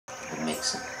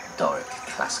mix of Doric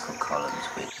classical columns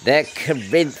with... They're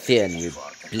Corinthian, you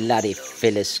bloody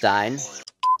Philistine.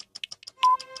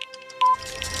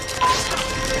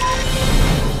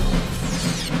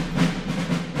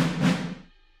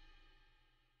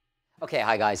 Okay,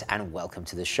 hi guys, and welcome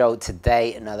to the show.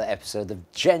 Today, another episode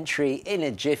of Gentry in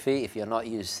a Jiffy. If you're not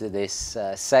used to this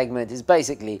segment, it's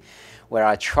basically where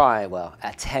I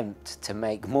attempt to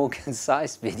make more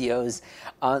concise videos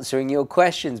answering your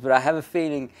questions. But I have a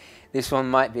feeling this one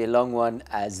might be a long one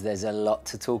as there's a lot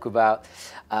to talk about.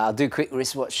 I'll do a quick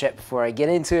wristwatch check before I get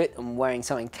into it. I'm wearing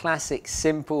something classic,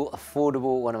 simple,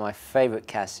 affordable, one of my favorite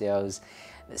Casios.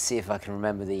 Let's see if I can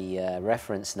remember the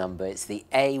reference number. It's the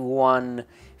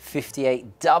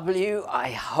A158W,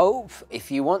 I hope. If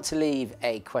you want to leave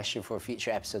a question for a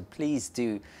future episode, please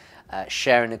do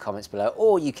share in the comments below,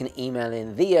 or you can email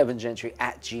in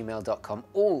theurban@gmail.com,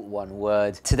 all one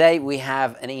word. Today we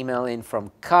have an email in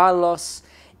from Carlos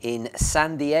in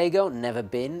San Diego, never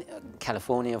been,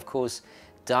 California of course,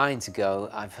 dying to go.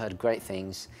 I've heard great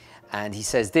things. And he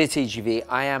says, "Dear TGV,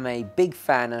 I am a big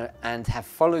fan and have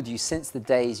followed you since the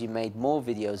days you made more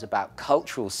videos about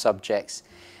cultural subjects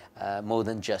more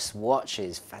than just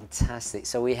watches." Fantastic.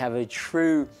 So we have a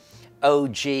true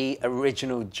OG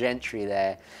original Gentry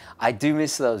there. I do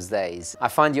miss those days. I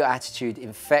find your attitude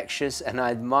infectious and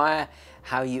I admire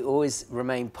how you always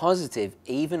remain positive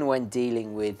even when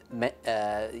dealing with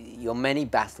your many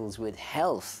battles with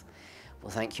health.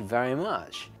 Well, thank you very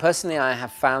much. Personally, I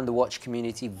have found the watch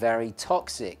community very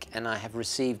toxic and I have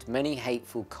received many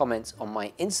hateful comments on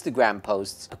my Instagram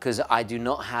posts because I do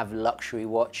not have luxury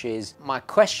watches. My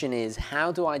question is,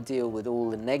 how do I deal with all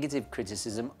the negative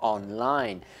criticism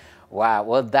online? Wow,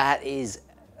 well, that is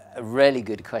a really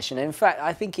good question. In fact,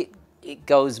 I think it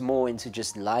goes more into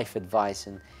just life advice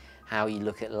and how you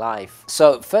look at life.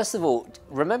 So first of all,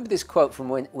 remember this quote from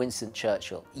Winston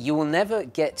Churchill: "You will never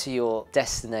get to your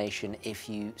destination if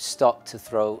you stop to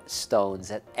throw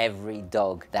stones at every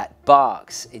dog that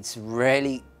barks." It's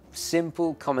really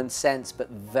simple, common sense, but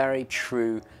very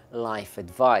true life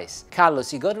advice.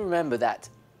 Carlos, you got to remember that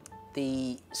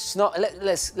the snob,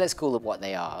 let's call them what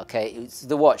they are, okay? It's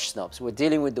the watch snobs. We're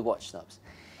dealing with the watch snobs.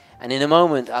 And in a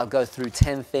moment, I'll go through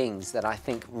 10 things that I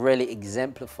think really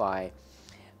exemplify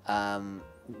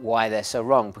why they're so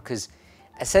wrong, because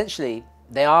essentially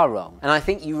they are wrong. And I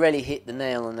think you really hit the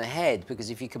nail on the head, because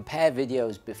if you compare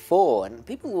videos before, and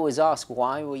people always ask,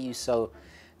 why were you so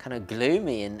kind of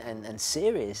gloomy and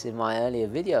serious in my earlier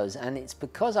videos? And it's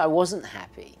because I wasn't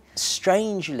happy.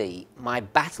 Strangely, my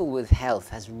battle with health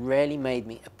has really made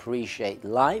me appreciate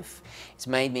life. It's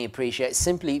made me appreciate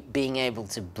simply being able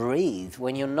to breathe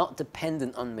when you're not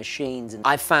dependent on machines. And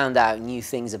I found out new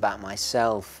things about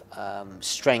myself,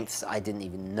 strengths I didn't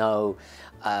even know.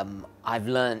 I've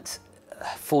learnt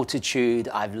fortitude,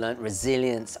 I've learnt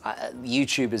resilience.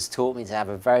 YouTube has taught me to have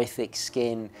a very thick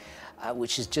skin,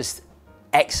 which is just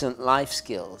excellent life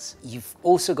skills. You've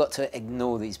also got to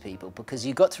ignore these people, because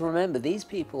you've got to remember these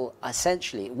people are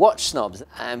essentially watch snobs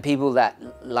and people that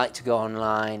like to go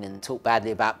online and talk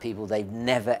badly about people they've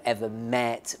never ever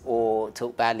met, or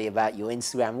talk badly about your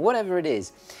Instagram, whatever it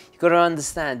is. You've got to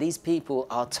understand these people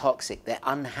are toxic. They're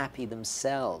unhappy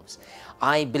themselves.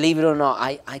 I, believe it or not,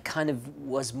 I kind of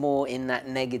was more in that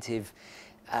negative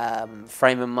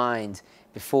frame of mind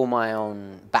before my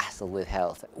own battle with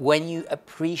health. When you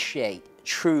appreciate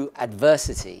true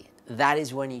adversity, that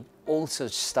is when you also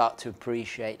start to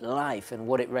appreciate life and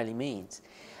what it really means.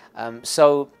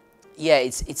 So yeah,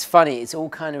 it's funny, it's all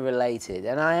kind of related,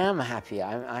 and I am happy.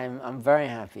 I'm very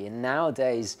happy, and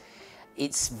nowadays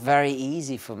it's very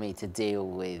easy for me to deal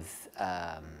with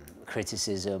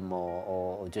criticism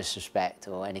or disrespect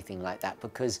or anything like that,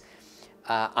 because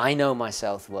I know my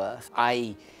self-worth.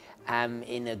 I am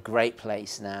in a great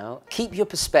place now. Keep your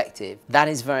perspective. That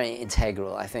is very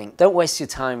integral, I think. Don't waste your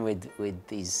time with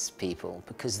these people,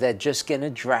 because they're just gonna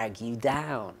drag you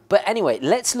down. But anyway,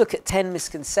 let's look at 10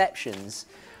 misconceptions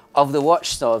of the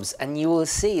watch snobs, and you will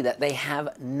see that they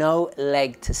have no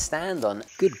leg to stand on.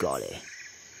 Good golly.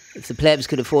 If the plebs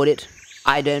could afford it,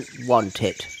 I don't want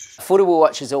it. Affordable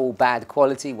watches are all bad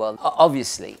quality. Well,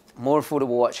 obviously, more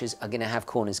affordable watches are going to have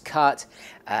corners cut.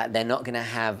 They're not going to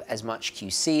have as much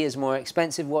QC as more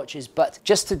expensive watches. But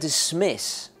just to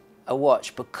dismiss a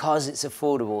watch because it's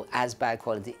affordable as bad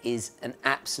quality is an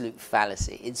absolute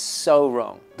fallacy. It's so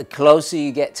wrong. The closer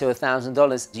you get to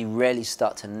 $1,000, you really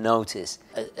start to notice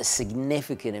a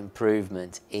significant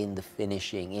improvement in the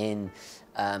finishing, in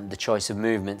the choice of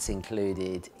movements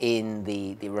included, in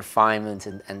the refinement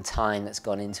and time that's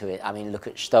gone into it. I mean, look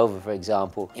at Stover, for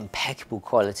example. Impeccable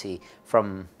quality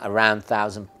from around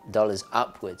 $1,000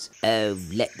 upwards. Oh,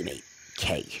 let them eat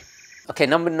cake. Okay,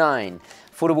 number 9,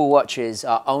 affordable watches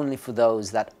are only for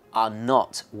those that are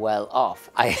not well off.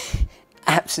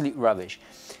 Absolute rubbish.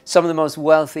 Some of the most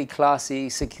wealthy, classy,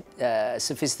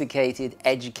 sophisticated,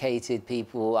 educated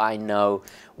people I know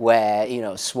wear, you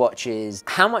know, swatches.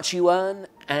 How much you earn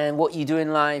and what you do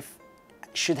in life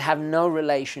should have no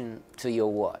relation to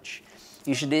your watch.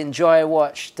 You should enjoy a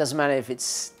watch, doesn't matter if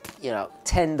it's, you know,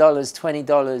 $10,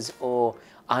 $20 or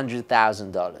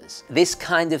 $100,000. This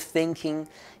kind of thinking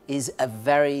is a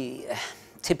very,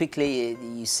 typically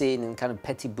you see it in kind of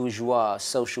petit bourgeois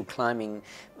social climbing.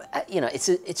 You know,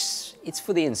 it's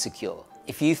for the insecure.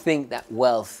 If you think that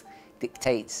wealth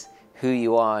dictates who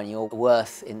you are and your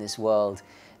worth in this world,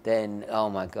 then, oh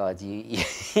my God, you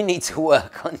need to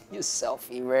work on yourself,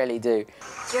 you really do.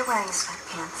 You're wearing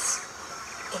sweatpants.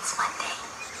 It's Monday.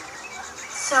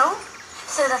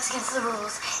 So that's against the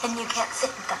rules, and you can't sit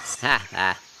with us. Ha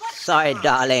ha. Sorry,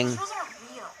 darling. Those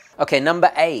aren't real. Okay,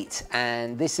 number 8,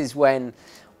 and this is when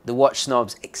the watch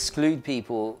snobs exclude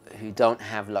people who don't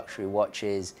have luxury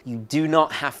watches. You do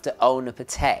not have to own a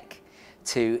Patek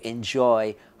to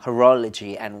enjoy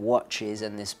horology and watches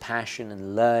and this passion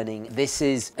and learning. This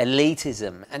is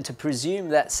elitism, and to presume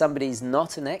that somebody's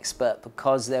not an expert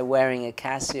because they're wearing a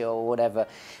Casio or whatever,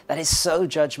 that is so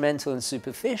judgmental and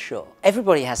superficial.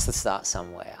 Everybody has to start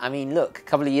somewhere. I mean, look, a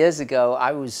couple of years ago,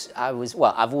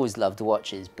 well, I've always loved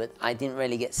watches, but I didn't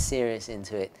really get serious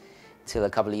into it till a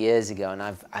couple of years ago, and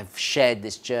I've shared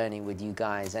this journey with you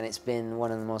guys, and it's been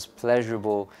one of the most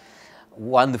pleasurable,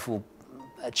 wonderful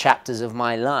chapters of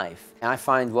my life. I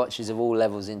find watches of all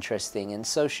levels interesting, and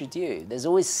so should you. There's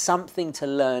always something to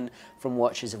learn from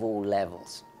watches of all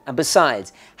levels. And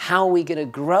besides, how are we going to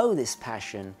grow this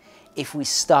passion if we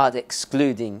start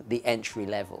excluding the entry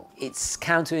level? It's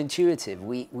counterintuitive.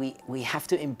 We have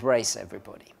to embrace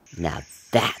everybody. Now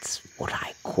that's what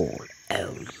I call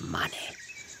old money.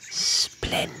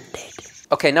 Splendid.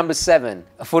 Okay, number 7,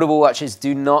 affordable watches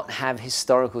do not have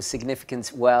historical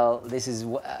significance. Well, this is,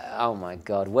 oh my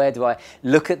God, where do I,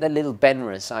 look at the little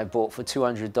Benrus I bought for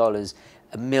 $200,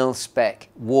 a mil spec,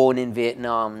 worn in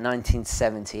Vietnam,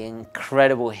 1970,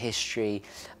 incredible history.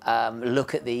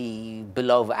 Look at the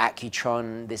Bulova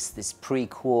Accutron, this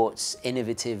pre-quartz,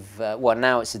 innovative, well,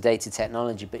 now it's a dated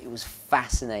technology, but it was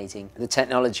fascinating. The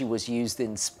technology was used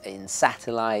in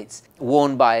satellites,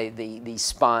 worn by the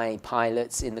spy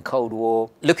pilots in the Cold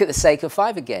War. Look at the Seiko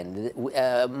 5 again.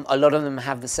 A lot of them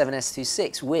have the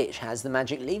 7S26, which has the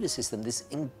magic lever system, this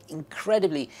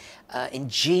incredibly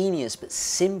ingenious but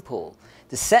simple,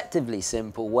 deceptively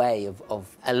simple way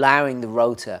of allowing the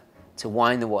rotor to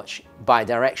wind the watch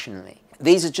bidirectionally.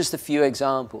 These are just a few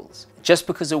examples. Just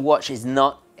because a watch is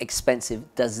not expensive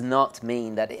does not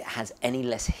mean that it has any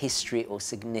less history or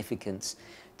significance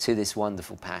to this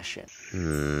wonderful passion.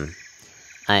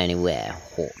 I only wear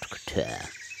haute couture.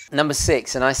 Number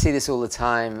 6, and I see this all the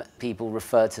time, people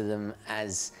refer to them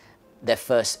as their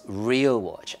first real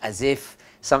watch, as if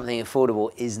something affordable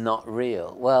is not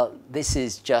real. Well, this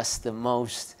is just the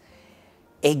most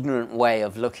ignorant way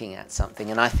of looking at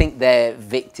something, and I think they're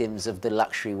victims of the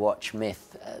luxury watch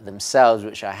myth themselves,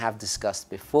 which I have discussed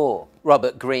before.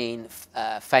 Robert Greene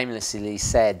famously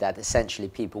said that essentially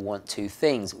people want 2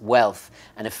 things, wealth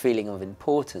and a feeling of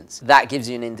importance. That gives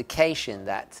you an indication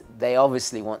that they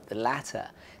obviously want the latter,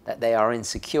 that they are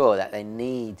insecure, that they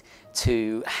need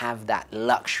to have that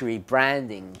luxury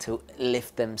branding to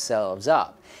lift themselves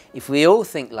up. If we all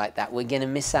think like that, we're going to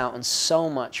miss out on so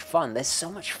much fun. There's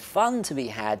so much fun to be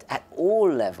had at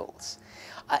all levels.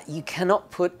 You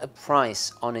cannot put a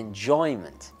price on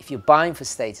enjoyment. If you're buying for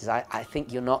status, I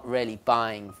think you're not really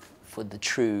buying for the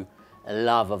true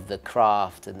love of the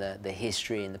craft and the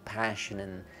history and the passion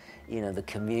and, you know, the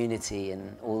community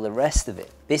and all the rest of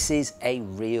it. This is a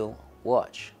real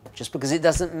watch. Just because it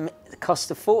doesn't cost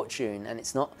a fortune and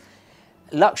it's not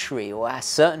luxury or a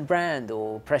certain brand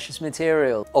or precious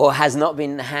material or has not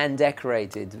been hand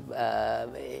decorated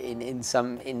in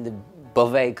the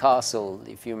Beauvais Castle,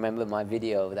 if you remember my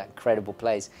video of that incredible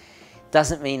place,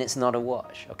 doesn't mean it's not a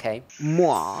watch, okay?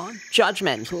 Moi,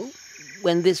 judgmental,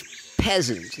 when this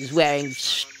peasant is wearing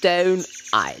Stone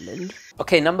Island.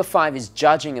 Okay, number 5 is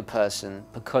judging a person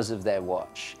because of their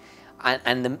watch.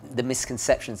 And the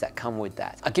misconceptions that come with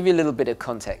that. I'll give you a little bit of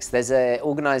context. There's an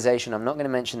organization, I'm not going to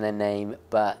mention their name,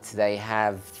 but they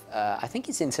have, I think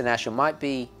it's international, might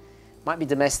be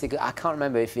domestic, I can't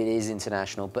remember if it is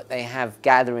international, but they have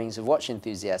gatherings of watch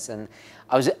enthusiasts, and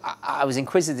I was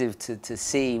inquisitive to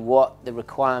see what the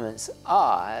requirements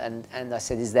are, and I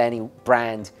said, is there any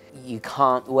brand you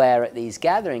can't wear at these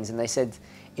gatherings? And they said,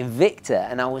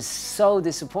 Invicta, and I was so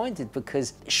disappointed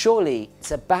because surely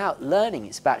it's about learning,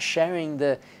 it's about sharing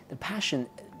the passion.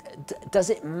 does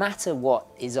it matter what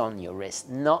is on your wrist?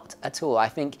 Not at all. I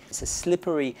think it's a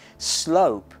slippery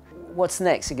slope. What's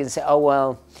next? You're going to say, oh,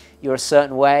 well, you're a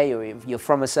certain way, or you're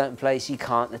from a certain place, you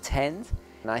can't attend.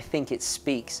 And I think it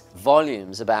speaks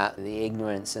volumes about the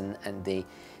ignorance and this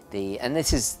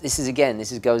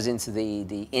goes into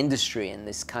the industry and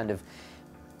this kind of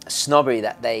snobbery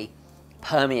that they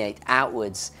permeate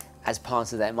outwards as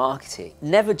part of their marketing.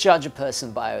 Never judge a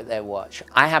person by their watch.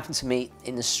 I happened to meet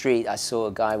in the street, I saw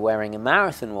a guy wearing a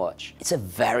marathon watch. It's a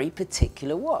very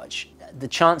particular watch. The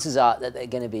chances are that they're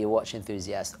going to be a watch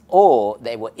enthusiast, or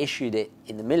they were issued it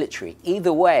in the military.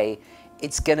 Either way,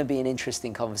 it's going to be an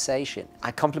interesting conversation.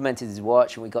 I complimented his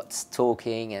watch and we got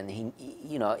talking, and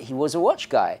he was a watch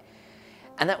guy.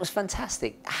 And that was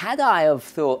fantastic. Had I have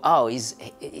thought, oh, he's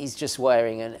just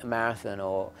wearing a marathon,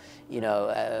 or,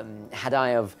 had I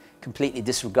have completely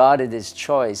disregarded his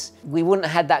choice, we wouldn't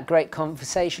have had that great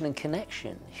conversation and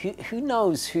connection. Who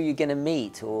knows who you're going to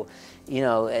meet, or,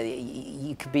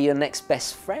 you could be your next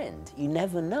best friend. You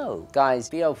never know. Guys,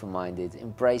 be open-minded,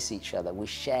 embrace each other. We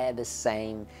share the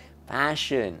same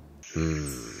passion.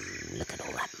 Look at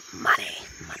all that money.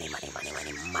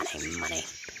 Money.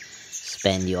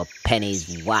 Spend your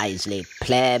pennies wisely,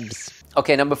 plebs.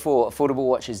 Okay, number 4, affordable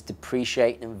watches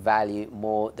depreciate in value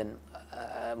more than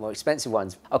more expensive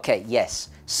ones. Okay, yes,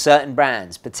 certain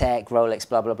brands, Patek, Rolex,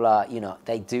 blah, blah, blah,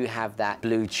 they do have that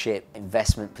blue chip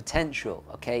investment potential,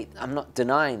 okay? I'm not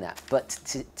denying that, but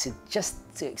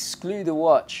to exclude a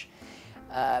watch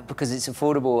because it's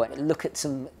affordable, look at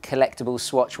some collectible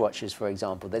Swatch watches, for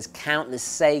example. There's countless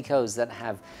Seikos that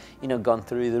have, gone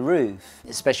through the roof,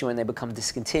 especially when they become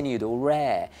discontinued or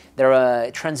rare. There are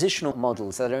transitional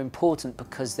models that are important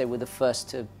because they were the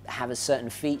first to have a certain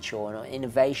feature or an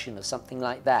innovation or something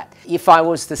like that. If I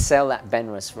was to sell that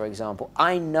Benrus, for example,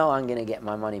 I know I'm going to get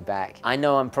my money back. I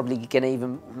know I'm probably going to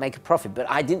even make a profit, but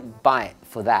I didn't buy it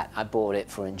for that. I bought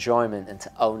it for enjoyment and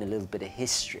to own a little bit of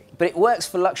history. But it works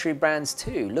for luxury brands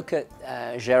too. Look at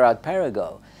Gerard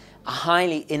Perregaux. A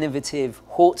highly innovative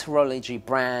haute horology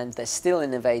brand. They're still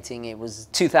innovating. It was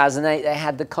 2008, they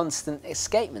had the constant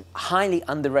escapement. Highly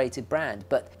underrated brand,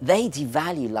 but they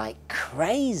devalue like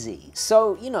crazy.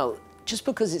 So, just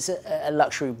because it's a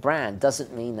luxury brand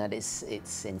doesn't mean that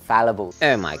it's infallible.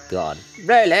 Oh my God.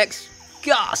 Rolex?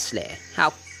 Ghastly.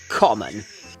 How common.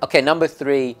 Okay, number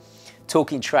 3.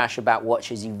 Talking trash about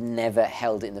watches you've never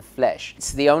held in the flesh.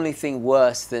 It's the only thing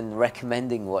worse than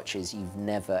recommending watches you've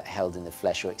never held in the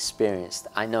flesh or experienced.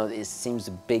 I know it seems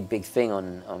a big thing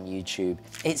on YouTube.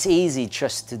 It's easy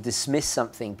just to dismiss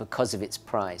something because of its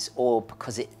price or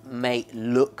because it may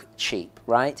look cheap,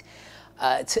 right?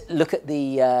 To look at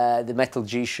the metal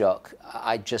G-Shock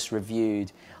I just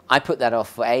reviewed. I put that off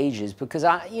for ages because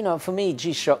for me,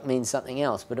 G-Shock means something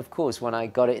else. But of course, when I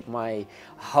got it, my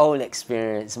whole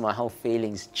experience, my whole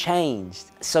feelings changed.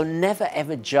 So never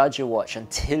ever judge a watch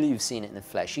until you've seen it in the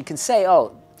flesh. You can say,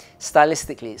 oh,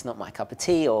 stylistically, it's not my cup of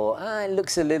tea, or it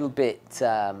looks a little bit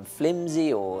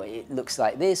flimsy, or it looks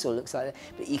like this, or looks like that.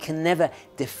 But you can never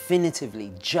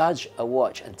definitively judge a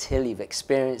watch until you've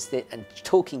experienced it. And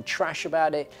talking trash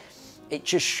about it, it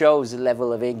just shows a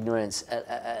level of ignorance,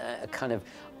 a kind of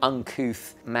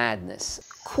uncouth madness.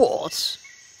 Quartz?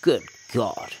 Good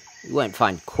God. You won't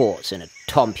find quartz in a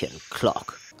Tompion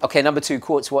clock. Okay, number 2,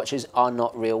 quartz watches are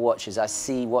not real watches. I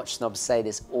see watch snobs say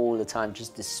this all the time,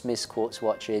 just dismiss quartz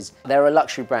watches. There are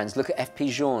luxury brands. Look at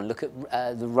FP Journe, look at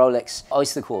the Rolex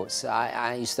Oyster Quartz.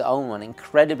 I used to own one,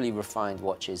 incredibly refined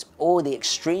watches. Or the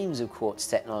extremes of quartz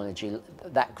technology,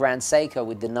 that Grand Seiko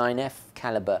with the 9F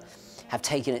caliber, have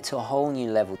taken it to a whole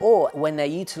new level. Or when they're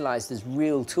utilized as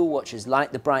real tool watches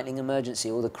like the Breitling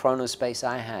Emergency or the Chronospace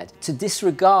I had. To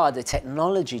disregard the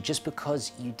technology just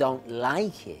because you don't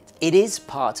like it. It is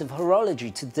part of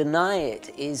horology. To deny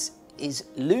it is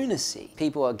lunacy.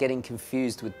 People are getting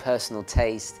confused with personal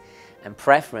taste and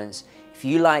preference. If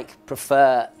you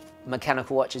prefer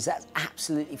mechanical watches, that's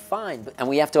absolutely fine. And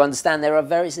we have to understand there are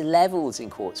various levels in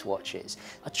quartz watches.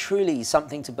 Are truly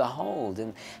something to behold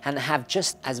and have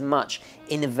just as much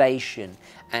innovation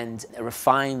and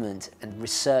refinement and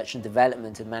research and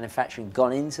development and manufacturing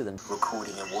gone into them.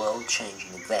 Recording a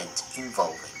world-changing event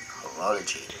involving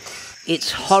horology.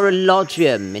 It's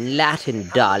horologium in Latin,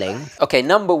 darling. Okay,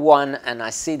 number 1, and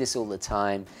I see this all the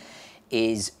time,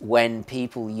 is when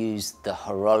people use the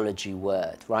horology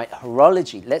word, right?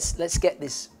 Horology, let's get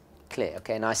this clear,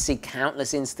 okay? And I see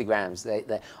countless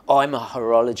Instagrams, oh, I'm a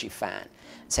horology fan.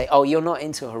 Say, oh, you're not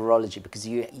into horology because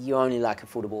you only like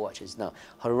affordable watches. No,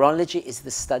 horology is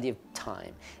the study of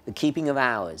time, the keeping of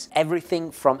hours,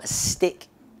 everything from a stick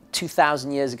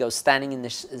 2,000 years ago, standing in the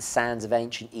sands of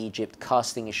ancient Egypt,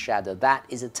 casting a shadow. That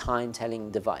is a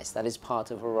time-telling device. That is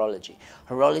part of horology.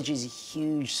 Horology is a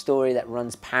huge story that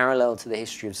runs parallel to the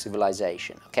history of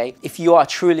civilization, okay? If you are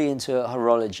truly into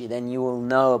horology, then you will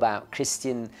know about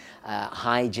Christian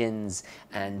Huygens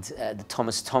and the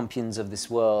Thomas Tompions of this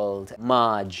world,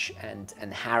 Marge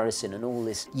and Harrison and all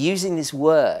this. Using this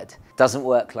word doesn't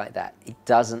work like that. It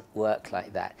doesn't work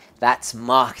like that. That's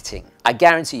marketing. I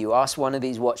guarantee you, ask one of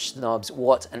these watch snobs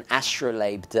what an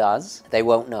astrolabe does, they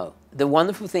won't know. The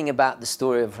wonderful thing about the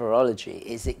story of horology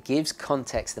is it gives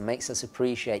context that makes us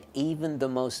appreciate even the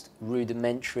most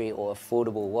rudimentary or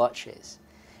affordable watches,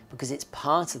 because it's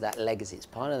part of that legacy, it's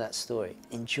part of that story.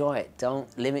 Enjoy it,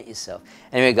 don't limit yourself.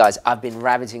 Anyway guys, I've been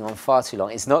rabbiting on far too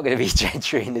long. It's not going to be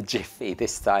Gentry in a Jiffy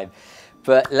this time.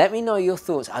 But let me know your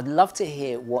thoughts. I'd love to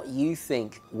hear what you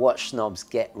think watch snobs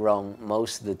get wrong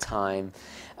most of the time.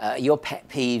 Your pet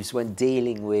peeves when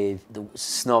dealing with the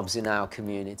snobs in our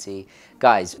community.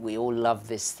 Guys, we all love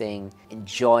this thing.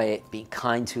 Enjoy it. Be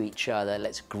kind to each other.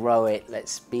 Let's grow it.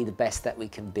 Let's be the best that we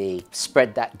can be.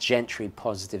 Spread that Gentry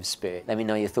positive spirit. Let me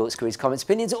know your thoughts, queries, comments,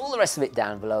 opinions, all the rest of it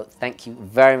down below. Thank you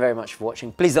very, very much for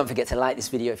watching. Please don't forget to like this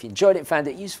video if you enjoyed it, found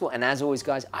it useful. And as always,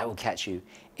 guys, I will catch you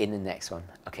in the next one.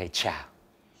 Okay, ciao.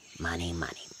 Money,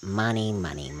 money, money,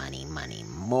 money, money, money,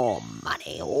 more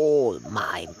money, all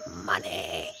my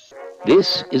money.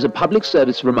 This is a public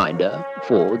service reminder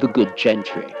for the good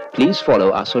gentry. Please follow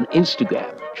us on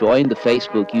Instagram, join the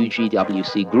Facebook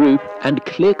UGWC group, and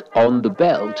click on the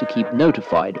bell to keep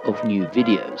notified of new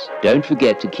videos. Don't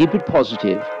forget to keep it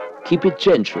positive, keep it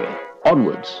gentry,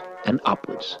 onwards and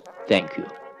upwards. Thank you.